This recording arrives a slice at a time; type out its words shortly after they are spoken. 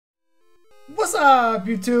What's up,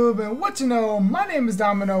 YouTube, and what you know? My name is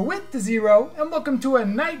Domino with Domin0, and welcome to a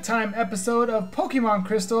nighttime episode of Pokemon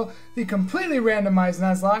Crystal, the completely randomized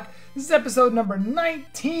Nuzlocke. This is episode number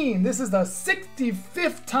 19. This is the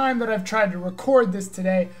 65th time that I've tried to record this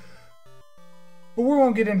today, but we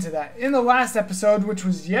won't get into that. In the last episode, which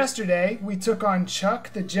was yesterday, we took on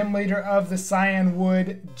Chuck, the gym leader of the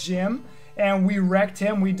Cyanwood Gym, and we wrecked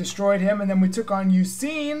him, we destroyed him, and then we took on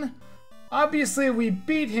Usain. Obviously, we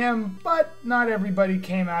beat him, but not everybody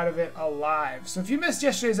came out of it alive. So if you missed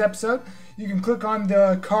yesterday's episode, you can click on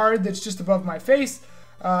the card that's just above my face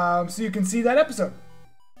so you can see that episode.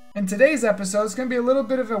 And today's episode is going to be a little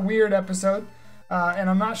bit of a weird episode, and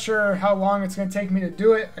I'm not sure how long it's going to take me to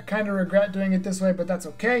do it. I kind of regret doing it this way, but that's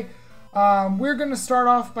okay. We're going to start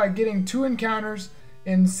off by getting 2 encounters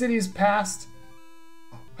in cities past.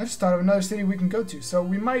 I just thought of another city we can go to, so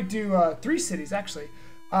we might do 3 cities, actually.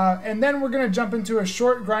 And then we're going to jump into a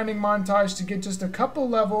short grinding montage to get just a couple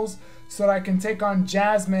levels so that I can take on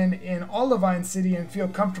Jasmine in Olivine City and feel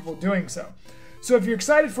comfortable doing so. So if you're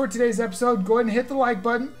excited for today's episode, go ahead and hit the like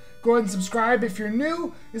button. Go ahead and subscribe if you're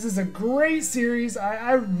new. This is a great series.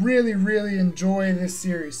 I really, really enjoy this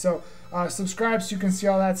series. So subscribe so you can see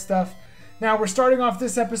all that stuff. Now we're starting off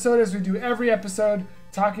this episode as we do every episode,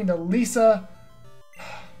 talking to Lisa.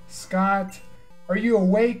 Scott, are you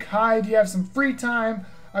awake? Hi, do you have some free time?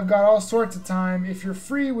 I've got all sorts of time. If you're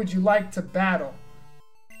free, would you like to battle?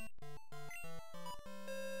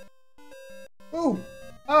 Ooh!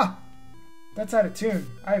 Ah! That's out of tune.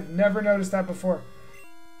 I've never noticed that before.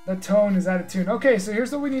 The tone is out of tune. Okay, so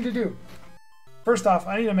here's what we need to do. First off,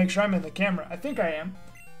 I need to make sure I'm in the camera. I think I am.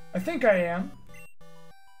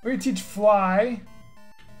 We're gonna teach Fly.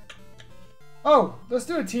 Oh, let's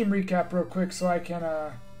do a team recap real quick so I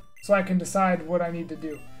can decide what I need to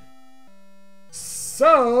do.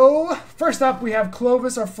 So, first up we have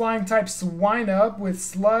Clovis, our flying type Swinub with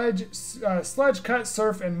Sludge Cut,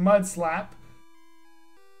 Surf, and Mud Slap.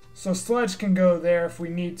 So Sludge can go there if we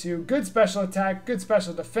need to. Good special attack, good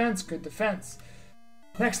special defense, good defense.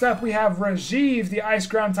 Next up we have Rajiv, the Ice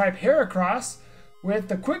Ground type Heracross with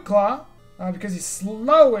the Quick Claw, because he's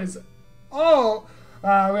slow as all. We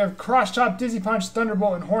have Cross Chop, Dizzy Punch,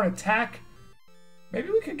 Thunderbolt, and Horn Attack. Maybe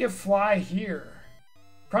we could get Fly here.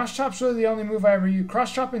 Cross Chop's really the only move I ever use.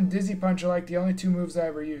 Cross Chop and Dizzy Punch are like the only 2 moves I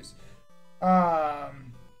ever use.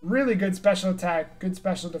 Really good special attack, good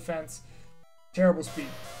special defense, terrible speed.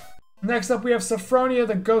 Next up we have Sophronia,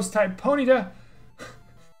 the Ghost type Ponyta.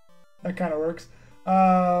 That kind of works.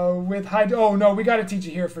 With high, oh no, we got to teach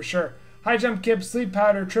it here for sure. High Jump Kick, Sleep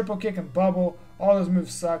Powder, Triple Kick, and Bubble. All those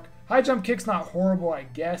moves suck. High Jump Kick's not horrible, I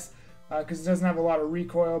guess, because it doesn't have a lot of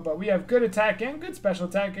recoil, but we have good attack and good special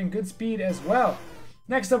attack and good speed as well.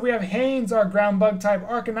 Next up we have Haynes, our ground bug type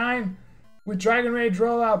Arcanine with Dragon Rage,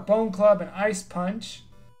 Rollout, Bone Club, and Ice Punch.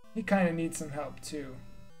 He kind of needs some help too.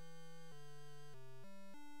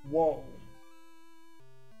 Whoa.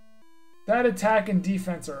 That attack and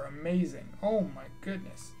defense are amazing. Oh my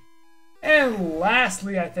goodness. And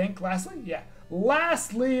lastly,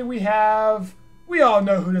 lastly we all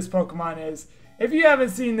know who this Pokemon is. If you haven't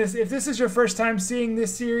seen this, if this is your first time seeing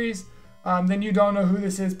this series, then you don't know who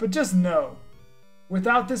this is, but just know.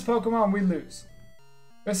 Without this Pokemon, we lose.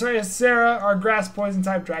 This way is Sarah, our Grass Poison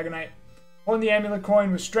type Dragonite. Holding the Amulet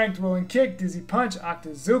Coin with Strength, Rolling Kick, Dizzy Punch,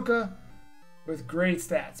 Octazooka with great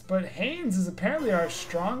stats. But Haynes is apparently our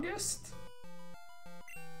strongest?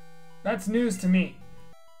 That's news to me.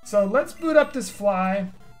 So let's boot up this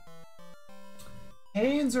Fly.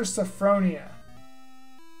 Haynes or Sophronia?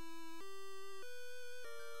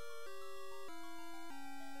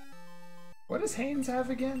 What does Haynes have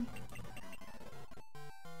again?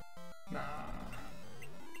 Nah.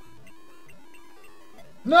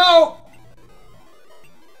 No!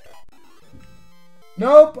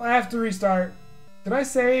 Nope, I have to restart. Did I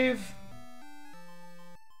save?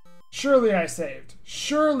 Surely I saved.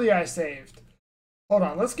 Surely I saved. Hold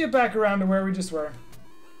on, let's get back around to where we just were.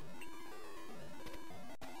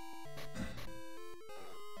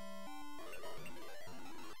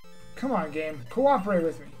 Come on, game. Cooperate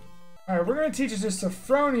with me. Alright, we're going to teach it to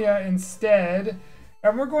Sophronia instead.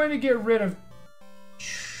 And we're going to get rid of...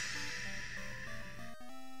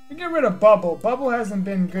 Bubble. Bubble hasn't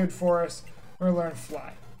been good for us. We're going to learn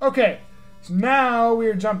Fly. Okay, so now we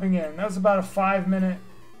are jumping in. That was about a 5-minute.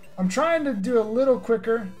 I'm trying to do a little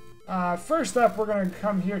quicker. First up, we're going to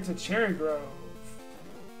come here to Cherry Grove.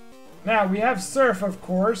 Now, we have Surf, of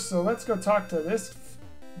course, so let's go talk to this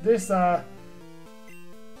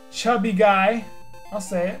chubby guy. I'll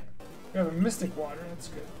say it. We have a Mystic Water. That's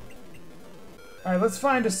good. Alright, let's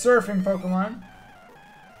find a surfing Pokemon.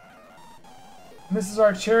 This is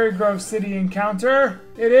our Cherry Grove City encounter.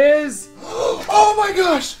 It is... Oh my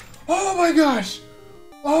gosh! Oh my gosh!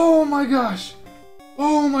 Oh my gosh!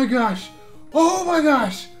 Oh my gosh! Oh my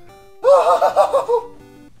gosh! Oh!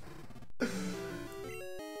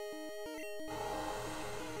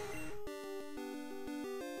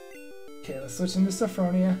 Okay, let's switch into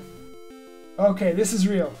Sophronia. Okay, this is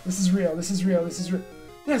real. This is real. This is real. This is real.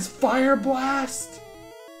 That's Fire Blast!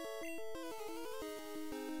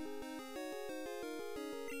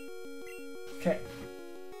 Okay,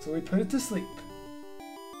 so we put it to sleep.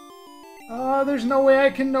 Oh, there's no way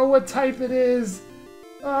I can know what type it is.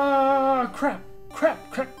 Crap.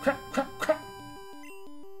 Crap, crap, crap, crap, crap.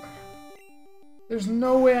 There's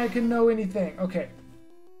no way I can know anything. Okay.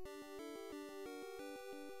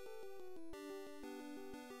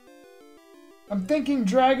 I'm thinking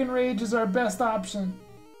Dragon Rage is our best option.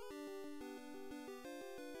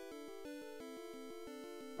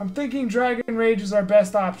 I'm thinking Dragon Rage is our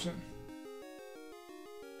best option.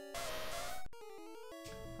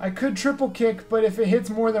 I could triple kick, but if it hits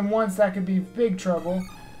more than once, that could be big trouble.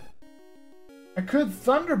 I could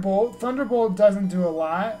Thunderbolt. Thunderbolt doesn't do a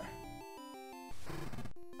lot.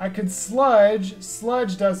 I could Sludge.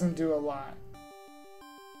 Sludge doesn't do a lot.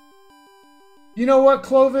 You know what,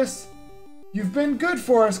 Clovis? You've been good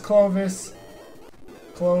for us, Clovis.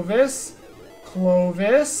 Clovis.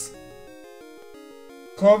 Clovis.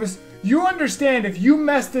 Clovis. You understand if you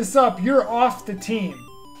mess this up, you're off the team.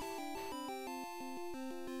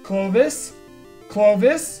 Clovis.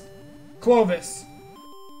 Clovis. Clovis.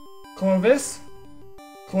 Clovis.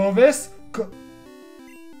 Clovis.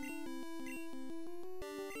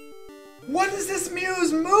 What is this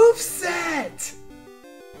Mew's moveset?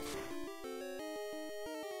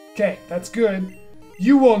 Okay, that's good.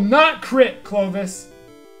 You will not crit, Clovis.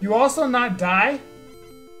 You also not die?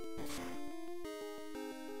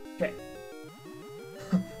 Okay.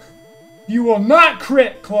 You will not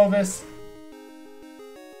crit, Clovis.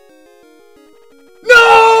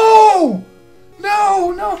 No!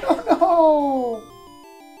 No, no, no, no!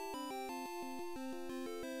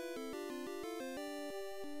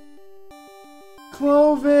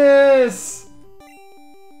 Clovis!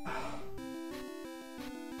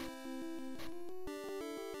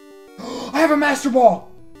 I have a Master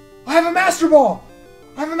Ball! I have a Master Ball!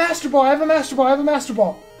 I have a Master Ball! I have a Master Ball! I have a Master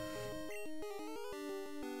Ball!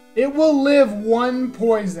 It will live one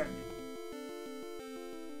poison.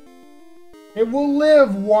 It will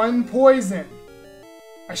live one poison.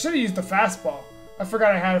 I should have used the fastball. I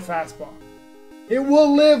forgot I had a fastball. It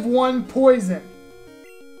will live one poison.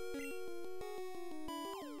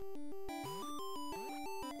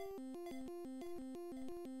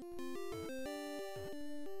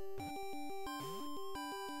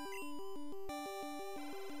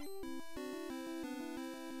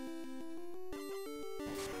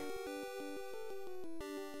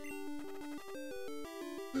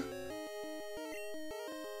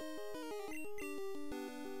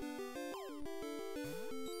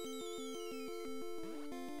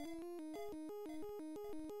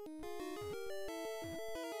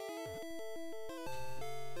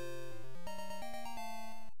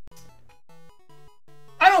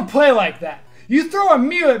 Play like that. You throw a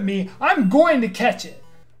Mew at me, I'm going to catch it.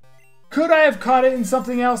 Could I have caught it in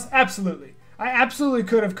something else? Absolutely. I absolutely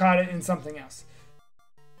could have caught it in something else.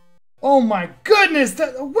 Oh my goodness!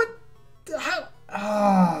 What?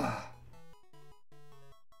 How?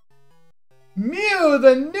 Mew,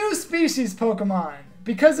 the new species Pokemon.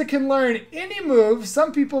 Because it can learn any move,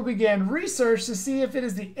 some people began research to see if it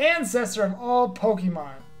is the ancestor of all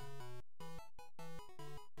Pokemon.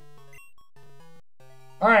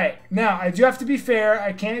 Alright, now I do have to be fair.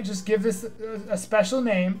 I can't just give this a special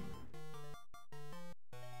name.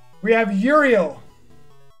 We have Uriel,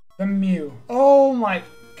 the Mew. Oh my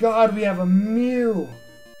god, we have a Mew.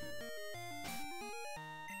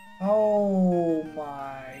 Oh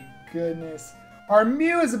my goodness. Our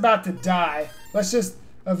Mew is about to die. Let's just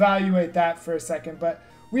evaluate that for a second. But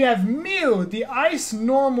we have Mew, the Ice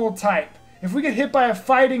Normal type. If we get hit by a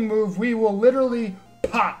fighting move, we will literally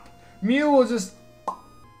pop. Mew will just...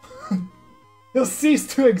 He'll cease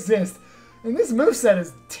to exist. And this moveset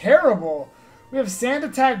is terrible. We have Sand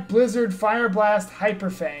Attack, Blizzard, Fire Blast, Hyper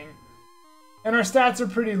Fang. And our stats are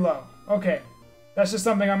pretty low. Okay. That's just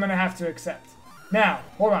something I'm going to have to accept. Now,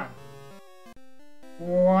 hold on.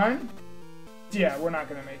 1. Yeah, we're not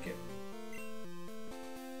going to make it.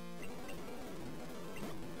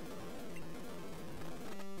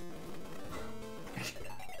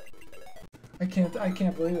 I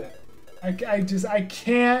can't believe it. I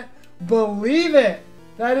can't believe it.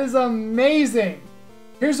 That is amazing.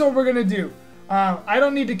 Here's what we're gonna do. I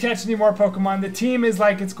don't need to catch any more Pokemon. The team is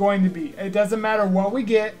like it's going to be. It doesn't matter what we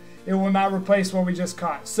get. It will not replace what we just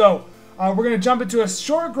caught. So we're going to jump into a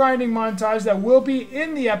short grinding montage that will be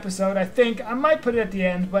in the episode. I think I might put it at the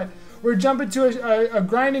end, but we're jumping to a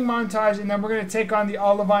grinding montage, and then we're going to take on the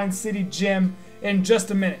Olivine City Gym in just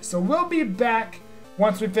a minute. So we'll be back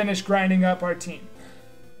once we finish grinding up our team.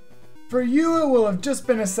 For you, it will have just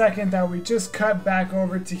been a second that we just cut back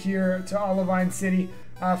over to here to Olivine City.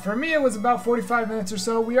 For me, it was about 45 minutes or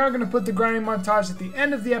so. We are going to put the grinding montage at the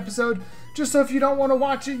end of the episode, just so if you don't want to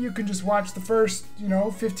watch it, you can just watch the first,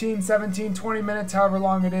 15, 17, 20 minutes, however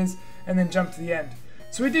long it is, and then jump to the end.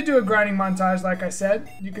 So we did do a grinding montage, like I said.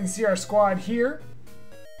 You can see our squad here.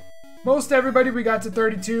 Most everybody we got to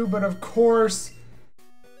 32, but of course,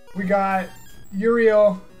 we got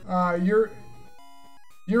Uriel,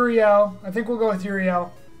 Uriel, I think we'll go with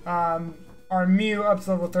Uriel, our Mew up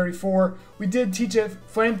to level 34. We did teach it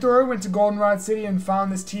Flamethrower, went to Goldenrod City and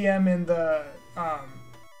found this TM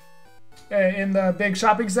in the big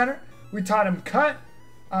shopping center. We taught him Cut.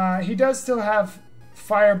 He does still have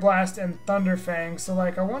Fire Blast and Thunder Fang, so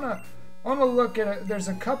like I wanna look at it. There's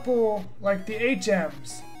a couple like the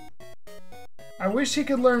HMs. I wish he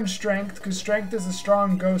could learn Strength, because Strength is a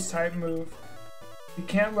strong ghost type move. He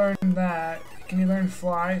can't learn that. Can he learn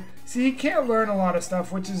Fly? See, he can't learn a lot of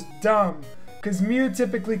stuff, which is dumb, because Mew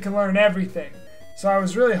typically can learn everything. So I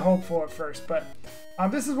was really hopeful at first, but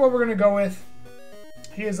this is what we're going to go with.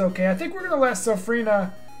 He is okay. I think we're going to let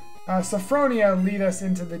Sophronia lead us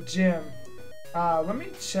into the gym. Let me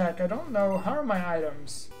check. I don't know. How are my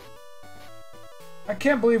items? I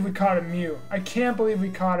can't believe we caught a Mew. I can't believe we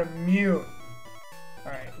caught a Mew.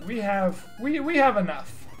 Alright, we have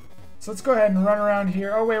enough. So let's go ahead and run around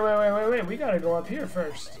here. Oh, wait. We gotta go up here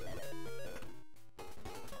first.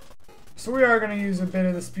 So we are gonna use a bit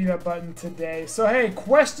of the speed up button today. So hey,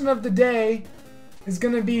 question of the day is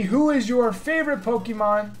gonna be, who is your favorite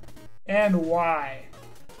Pokemon and why?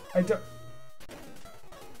 I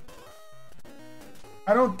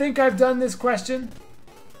don't think I've done this question.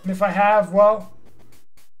 And if I have, well,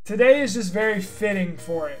 today is just very fitting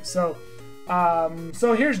for it. So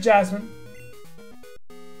here's Jasmine.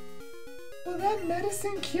 Will that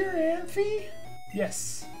medicine cure Amphi?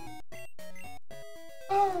 Yes.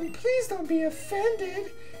 Please don't be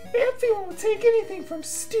offended. Amphi won't take anything from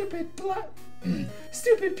stupid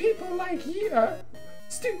people like you.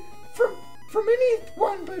 From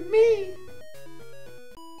anyone but me.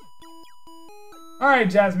 Alright,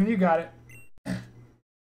 Jasmine, you got it.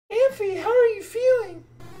 Amphi, how are you feeling?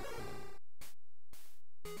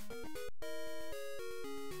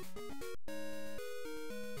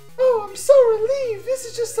 Oh, I'm so relieved. This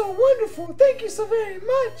is just so wonderful. Thank you so very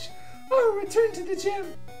much. I'll return to the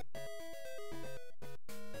gym.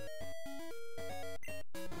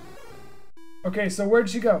 Okay, so where'd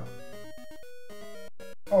she go?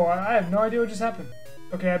 Oh, I have no idea what just happened.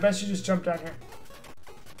 Okay, I bet she just jumped down here.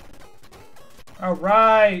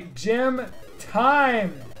 Alright, gym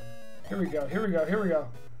time. Here we go.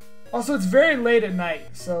 Also, it's very late at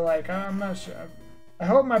night, so like, I'm not sure. I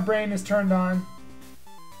hope my brain is turned on.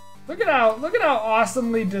 Look at how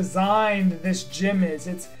awesomely designed this gym is.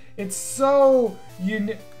 It's so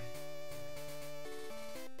unique.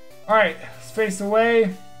 Alright, let's face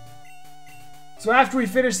away. So after we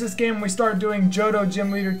finish this game, we start doing Johto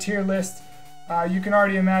Gym Leader tier list. You can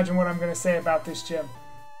already imagine what I'm going to say about this gym.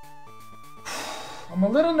 I'm a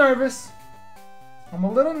little nervous.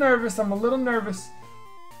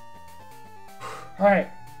 Alright.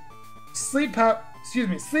 Sleep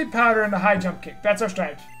powder and a high jump kick. That's our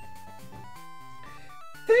strategy.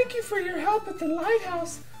 Thank you for your help at the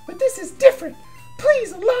lighthouse, but this is different.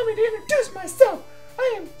 Please allow me to introduce myself.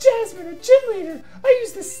 I am Jasmine, a gym leader. I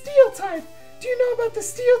use the Steel type. Do you know about the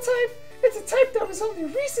Steel type? It's a type that was only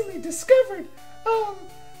recently discovered.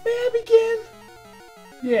 May I begin?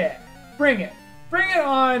 Yeah, bring it. Bring it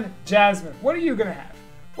on, Jasmine. What are you gonna have?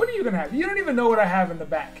 You don't even know what I have in the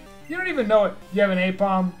back. You don't even know it. You have an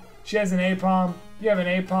Apom. She has an Apom. You have an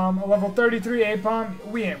Apom. A level 33 Apom.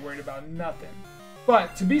 We ain't worried about nothing.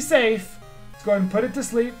 But to be safe, let's go ahead and put it to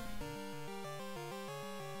sleep.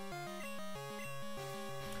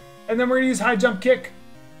 And then we're gonna use high jump kick.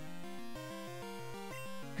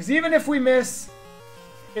 Because even if we miss,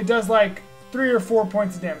 it does like 3 or 4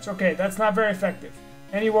 points of damage. Okay, that's not very effective.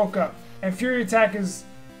 And he woke up. And Fury Attack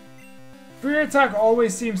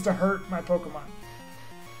always seems to hurt my Pokemon.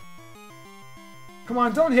 Come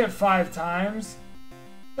on, don't hit 5 times.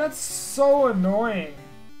 That's so annoying.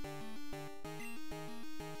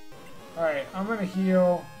 Alright, I'm gonna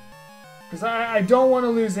heal. Because I don't want to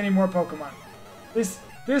lose any more Pokemon. This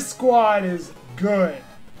squad is good.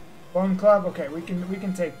 Bone Club? Okay, we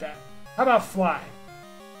can take that. How about Fly?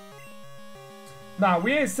 Nah,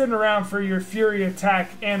 we ain't sitting around for your Fury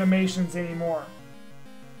attack animations anymore.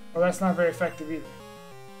 Well, that's not very effective either.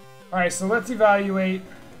 Alright, so let's evaluate.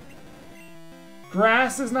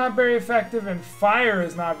 Grass is not very effective, and Fire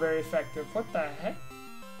is not very effective. What the heck?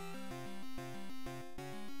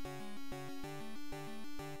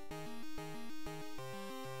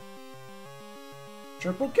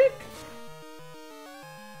 Triple kick.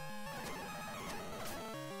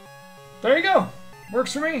 There you go.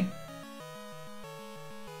 Works for me.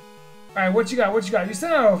 Alright, what you got? What you got? You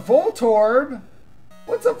sent out a Voltorb?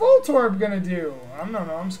 What's a Voltorb gonna do? I don't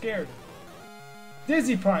know. I'm scared.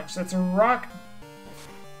 Dizzy Punch. That's a rock.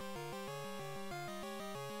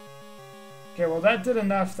 Okay, well that did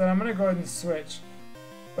enough that I'm gonna go ahead and switch.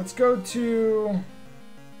 Let's go to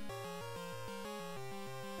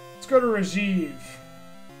Rajiv.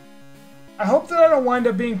 I hope that I don't wind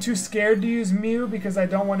up being too scared to use Mew because I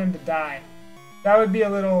don't want him to die. That would be a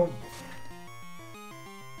little...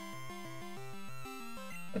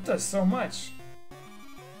 That does so much.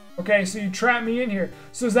 Okay, so you trap me in here.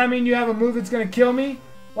 So does that mean you have a move that's gonna kill me?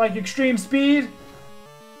 Like Extreme Speed?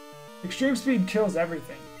 Extreme Speed kills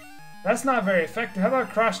everything. That's not very effective. How about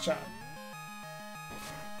Cross Chop?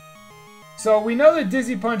 So we know that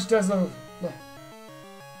Dizzy Punch does a...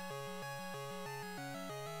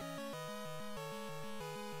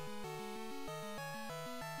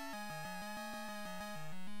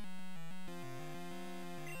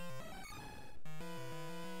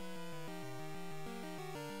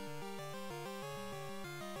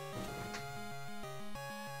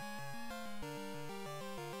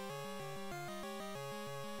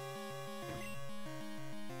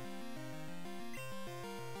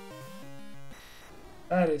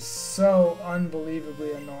 That is so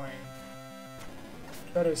unbelievably annoying.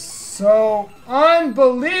 That is so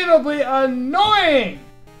unbelievably annoying!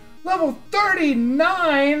 Level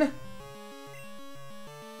 39?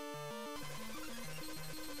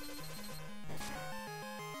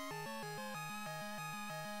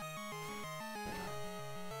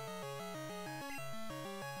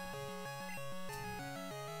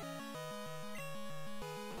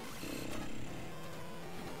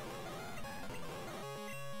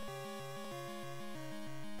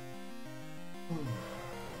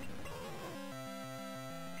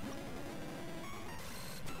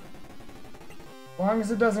 As long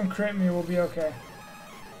as it doesn't crit me, we'll be okay.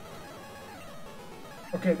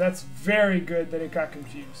 Okay, that's very good that it got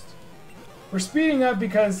confused. We're speeding up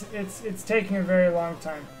because it's taking a very long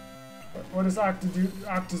time. What does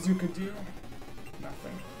Octazooka do?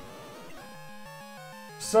 Nothing.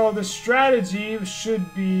 So the strategy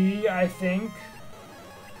should be, I think...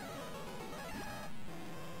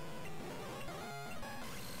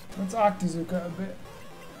 Let's Octazooka a bit.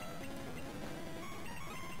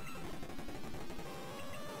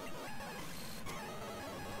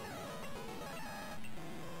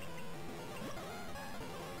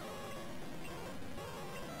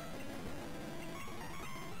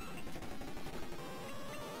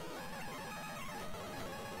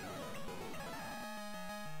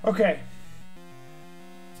 Okay.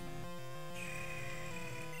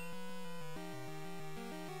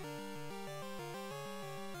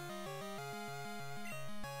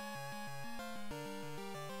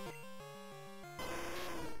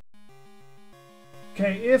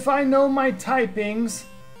 Okay, if I know my typings,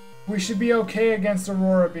 we should be okay against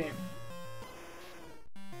Aurora Beam.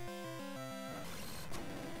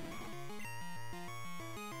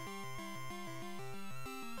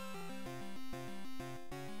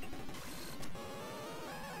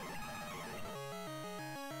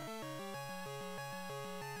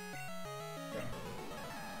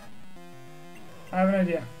 I have an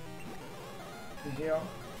idea. The heal.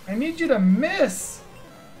 I need you to miss!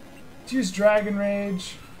 Let's use Dragon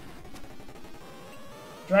Rage.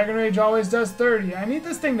 Dragon Rage always does 30. I need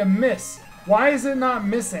this thing to miss. Why is it not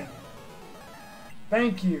missing?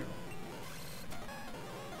 Thank you.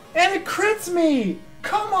 And it crits me!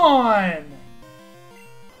 Come on!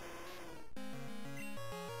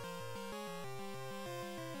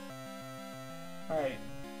 Alright.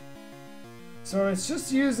 So it's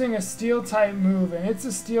just using a steel type move, and it's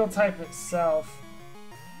a steel type itself.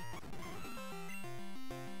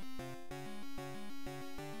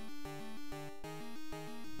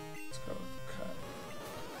 Let's go with cut.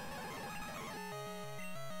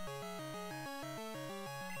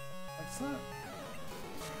 That's not...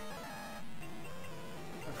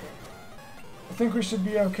 Okay. I think we should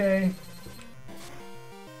be okay.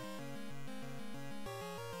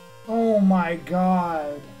 Oh my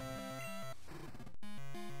god.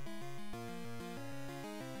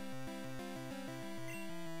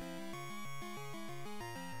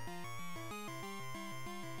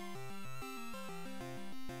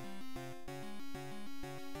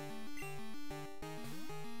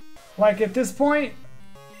 Like, at this point,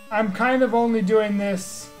 I'm kind of only doing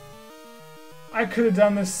this. I could have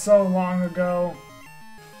done this so long ago.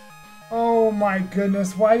 Oh my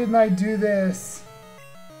goodness, why didn't I do this?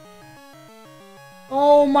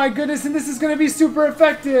 Oh my goodness, and this is going to be super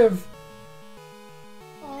effective.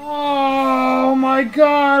 Oh my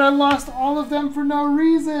god, I lost all of them for no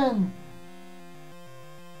reason.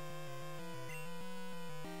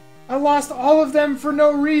 I lost all of them for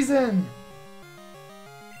no reason.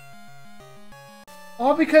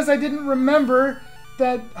 All because I didn't remember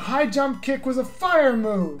that high jump kick was a fire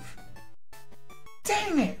move.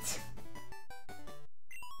 Dang it!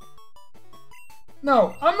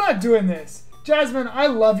 No, I'm not doing this. Jasmine, I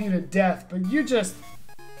love you to death, but you just...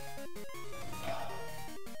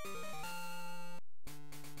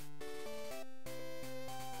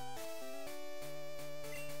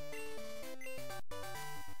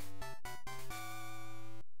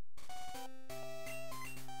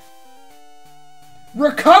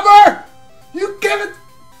 Recover! You give it...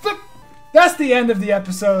 That's the end of the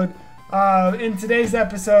episode. In today's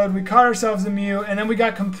episode, we caught ourselves a Mew, and then we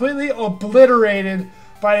got completely obliterated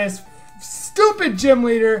by this stupid gym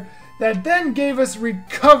leader that then gave us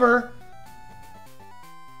Recover.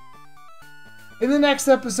 In the next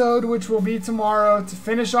episode, which will be tomorrow, to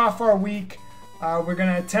finish off our week, we're going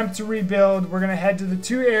to attempt to rebuild. We're going to head to the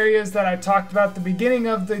 2 areas that I talked about at the beginning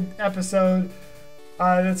of the episode.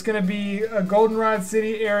 That's going to be a Goldenrod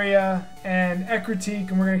City area and Ekritique,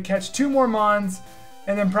 and we're going to catch 2 more Mons,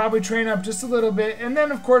 and then probably train up just a little bit. And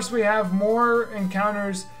then, of course, we have more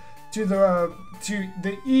encounters to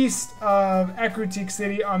the east of Ekritique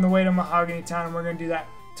City on the way to Mahogany Town, and we're going to do that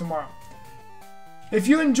tomorrow. If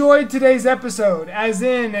you enjoyed today's episode, as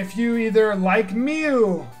in if you either like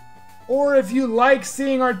Mew, or if you like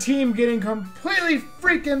seeing our team getting completely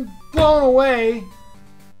freaking blown away,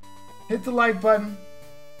 hit the like button.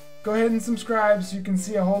 Go ahead and subscribe so you can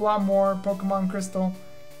see a whole lot more Pokemon Crystal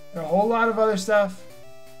and a whole lot of other stuff.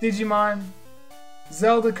 Digimon,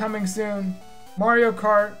 Zelda coming soon, Mario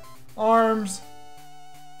Kart, ARMS,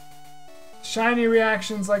 shiny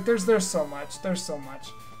reactions. Like, there's so much. There's so much.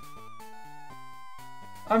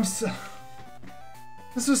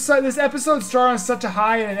 This episode started on such a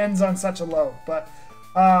high and it ends on such a low. But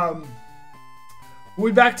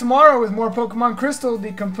we'll be back tomorrow with more Pokemon Crystal,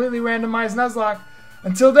 the completely randomized Nuzlocke.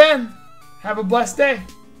 Until then, have a blessed day.